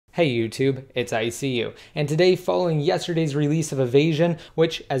Hey YouTube, it's ICU, and today, following yesterday's release of Evasi0n,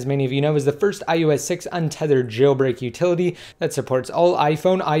 which, as many of you know, is the first iOS 6 untethered jailbreak utility that supports all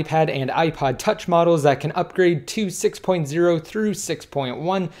iPhone, iPad, and iPod touch models that can upgrade to 6.0 through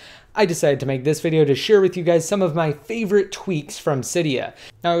 6.1, I decided to make this video to share with you guys some of my favorite tweaks from Cydia.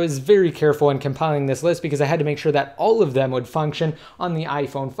 Now, I was very careful in compiling this list because I had to make sure that all of them would function on the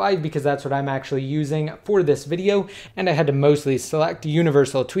iPhone 5 because that's what I'm actually using for this video, and I had to mostly select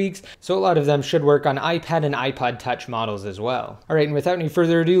universal tweaks, so a lot of them should work on iPad and iPod touch models as well. Alright, and without any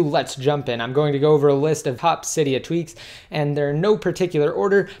further ado, let's jump in. I'm going to go over a list of top Cydia tweaks, and they're in no particular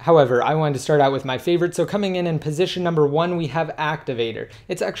order. However, I wanted to start out with my favorite, so coming in position number 1, we have Activator.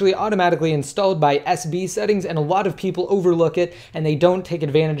 It's actually automatically installed by SB settings, and a lot of people overlook it and they don't take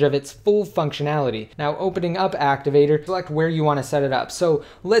advantage of its full functionality. Now, opening up Activator, select where you want to set it up. So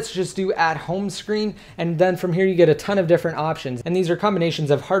let's just do at home screen, and then from here you get a ton of different options, and these are combinations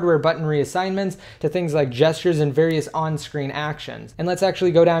of hardware button reassignments to things like gestures and various on-screen actions. And let's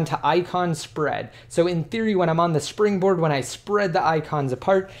actually go down to icon spread. So in theory, when I'm on the SpringBoard, when I spread the icons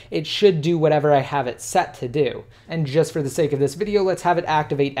apart, it should do whatever I have it set to do. And just for the sake of this video, let's have it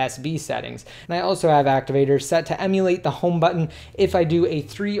activate SB settings. And I also have Activator set to emulate the home button if I do a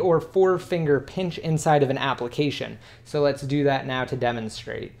 3 or 4 finger pinch inside of an application. So let's do that now to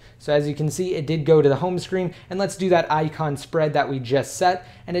demonstrate. So as you can see, it did go to the home screen, and let's do that icon spread that we just set,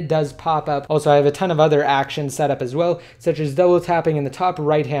 and it does pop up. Also, I have a ton of other actions set up as well, such as double tapping in the top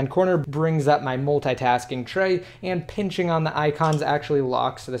right hand corner brings up my multitasking tray, and pinching on the icons actually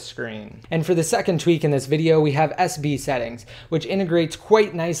locks the screen. And for the second tweak in this video, we have SB settings, which integrates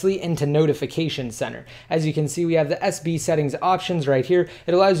quite nicely into Notification Center. As you can see, we have the SB settings options right here.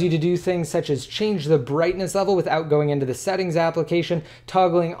 It allows you to do things such as change the brightness level without going into the settings application,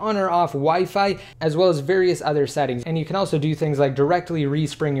 toggling on or off Wi-Fi, as well as various other settings. And you can also do things like directly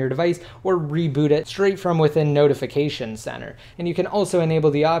respring your device or reboot it straight from within Notification Center. And you can also enable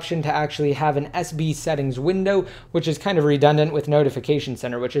the option to actually have an SB settings window, which is kind of redundant with Notification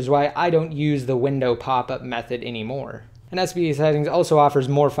Center, which is why I don't use the window pop-up method anymore. And SB settings also offers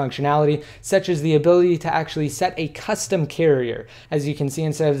more functionality, such as the ability to actually set a custom carrier. As you can see,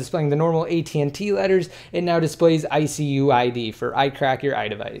 instead of displaying the normal AT&T letters, it now displays ICU ID for I crack your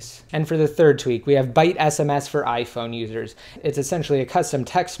iDevice. And for the third tweak, we have BiteSMS for iPhone users. It's essentially a custom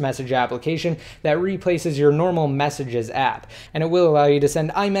text message application that replaces your normal Messages app, and it will allow you to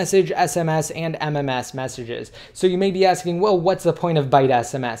send iMessage, SMS, and MMS messages. So you may be asking, well, what's the point of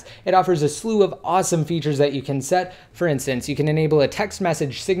BiteSMS? It offers a slew of awesome features that you can set. For instance, you can enable a text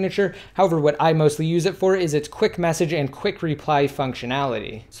message signature. However, what I mostly use it for is its quick message and quick reply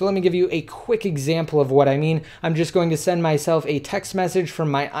functionality. So let me give you a quick example of what I mean. I'm just going to send myself a text message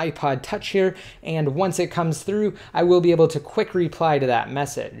from my iPod Touch here, and once it comes through, I will be able to quick reply to that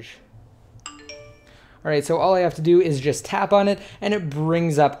message. Alright, so all I have to do is just tap on it, and it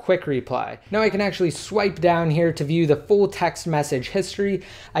brings up quick reply. Now I can actually swipe down here to view the full text message history.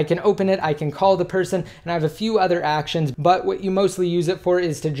 I can open it, I can call the person, and I have a few other actions, but what you mostly use it for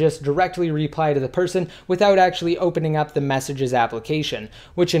is to just directly reply to the person without actually opening up the Messages application,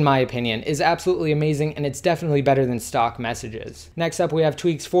 which in my opinion is absolutely amazing, and it's definitely better than stock messages. Next up, we have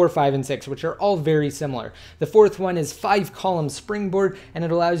tweaks 4, 5, and 6, which are all very similar. The fourth one is 5-column SpringBoard, and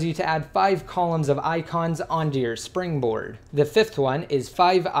it allows you to add 5 columns of icons onto your SpringBoard. The fifth one is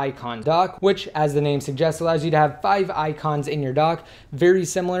 5-icon dock, which, as the name suggests, allows you to have 5 icons in your dock, very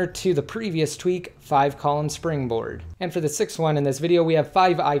similar to the previous tweak, 5-column SpringBoard. And for the sixth one in this video, we have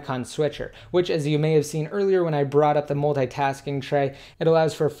 5-icon switcher, which, as you may have seen earlier when I brought up the multitasking tray, it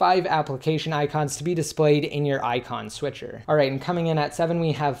allows for 5 application icons to be displayed in your icon switcher. Alright, and coming in at 7,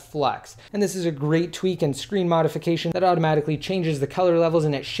 we have Flux. And this is a great tweak and screen modification that automatically changes the color levels,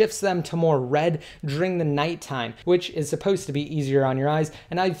 and it shifts them to more red during the nighttime, which is supposed to be easier on your eyes,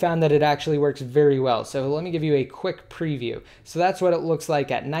 and I've found that it actually works very well. So let me give you a quick preview. So that's what it looks like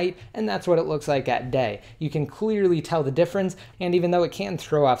at night, and that's what it looks like at day. You can clearly tell the difference, and even though it can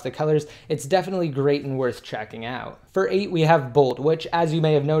throw off the colors, it's definitely great and worth checking out. For 8, we have Bolt, which, as you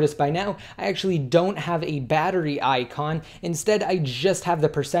may have noticed by now, I actually don't have a battery icon. Instead, I just have the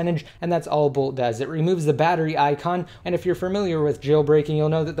percentage, and that's all Bolt does. It removes the battery icon, and if you're familiar with jailbreaking, you'll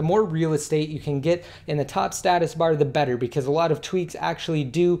know that the more real estate you can get in the top status bar, the better, because a lot of tweaks actually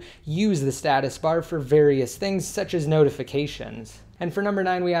do use the status bar for various things, such as notifications. And for number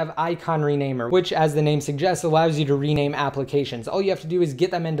 9, we have icon renamer, which as the name suggests allows you to rename applications. All you have to do is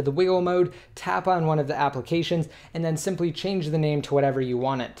get them into the wiggle mode, tap on one of the applications, and then simply change the name to whatever you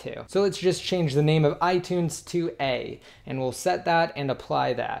want it to. So let's just change the name of iTunes to A, and we'll set that and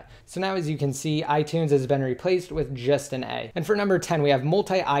apply that. So now as you can see, iTunes has been replaced with just an A. And for number 10, we have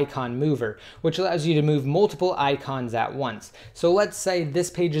multi-icon mover, which allows you to move multiple icons at once. So let's say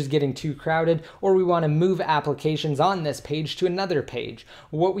this page is getting too crowded, or we want to move applications on this page to another page.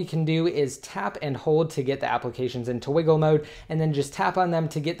 What we can do is tap and hold to get the applications into wiggle mode, and then just tap on them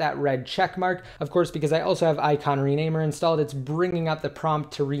to get that red check mark. Of course, because I also have icon renamer installed, it's bringing up the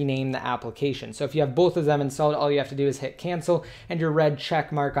prompt to rename the application. So if you have both of them installed, all you have to do is hit cancel, and your red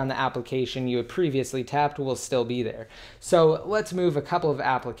check mark on the application you had previously tapped will still be there. So let's move a couple of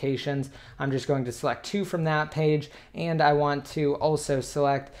applications. I'm just going to select 2 from that page, and I want to also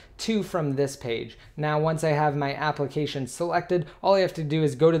select 2 from this page. Now once I have my application selected, all I have to do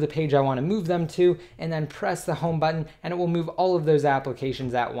is go to the page I want to move them to, and then press the home button, and it will move all of those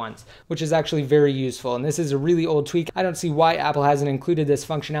applications at once, which is actually very useful. And this is a really old tweak. I don't see why Apple hasn't included this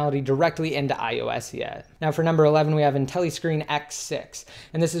functionality directly into iOS yet. Now for number 11, we have IntelliScreen X6,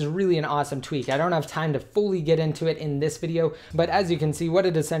 and this is really an awesome tweak. I don't have time to fully get into it in this video, but as you can see, what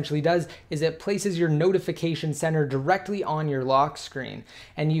it essentially does is it places your notification center directly on your lock screen,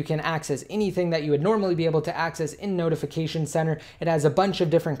 and you can access anything that you would normally be able to access in Notification Center. It has a bunch of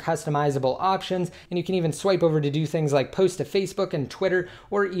different customizable options, and you can even swipe over to do things like post to Facebook and Twitter,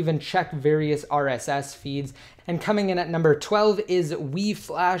 or even check various RSS feeds. And coming in at number 12 is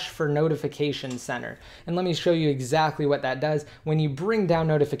WeeFlash for Notification Center. And let me show you exactly what that does. When you bring down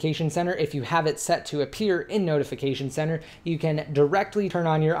Notification Center, if you have it set to appear in Notification Center, you can directly turn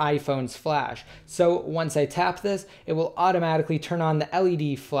on your iPhone's flash. So once I tap this, it will automatically turn on the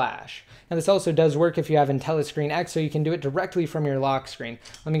LED flash. Now this also does work if you have IntelliScreen X, so you can do it directly from your lock screen.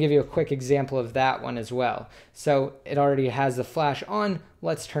 Let me give you a quick example of that one as well. So it already has the flash on.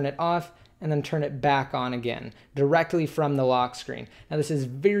 Let's turn it off, and then turn it back on again, directly from the lock screen. Now this is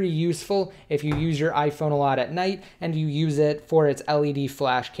very useful if you use your iPhone a lot at night and you use it for its LED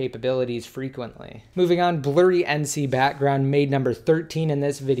flash capabilities frequently. Moving on, blurry NC background made number 13 in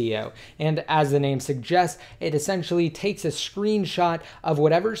this video. And as the name suggests, it essentially takes a screenshot of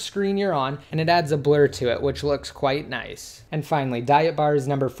whatever screen you're on and it adds a blur to it, which looks quite nice. And finally, diet bar is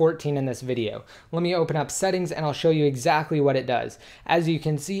number 14 in this video. Let me open up settings and I'll show you exactly what it does. As you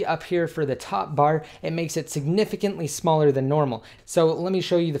can see up here for the top bar, it makes it significantly smaller than normal. So let me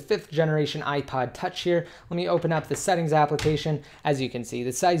show you the 5th generation iPod Touch here. Let me open up the settings application. As you can see,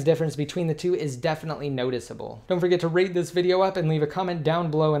 the size difference between the two is definitely noticeable. Don't forget to rate this video up and leave a comment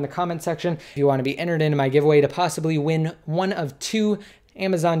down below in the comment section if you want to be entered into my giveaway to possibly win one of 2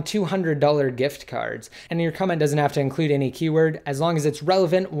 Amazon $200 gift cards. And your comment doesn't have to include any keyword. As long as it's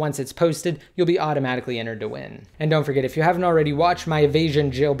relevant once it's posted, you'll be automatically entered to win. And don't forget, if you haven't already watched my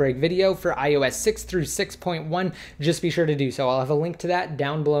Evasi0n Jailbreak video for iOS 6 through 6.1, just be sure to do so. I'll have a link to that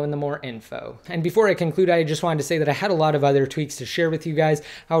down below in the more info. And before I conclude, I just wanted to say that I had a lot of other tweaks to share with you guys.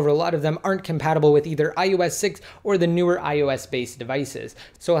 However, a lot of them aren't compatible with either iOS 6 or the newer iOS-based devices.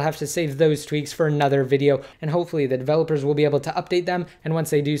 So I'll have to save those tweaks for another video, and hopefully the developers will be able to update them. And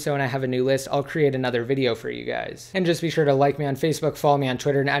once they do so and I have a new list, I'll create another video for you guys. And just be sure to like me on Facebook, follow me on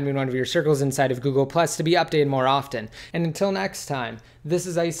Twitter, and add me in one of your circles inside of Google Plus to be updated more often. And until next time, this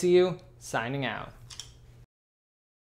is ICU, signing out.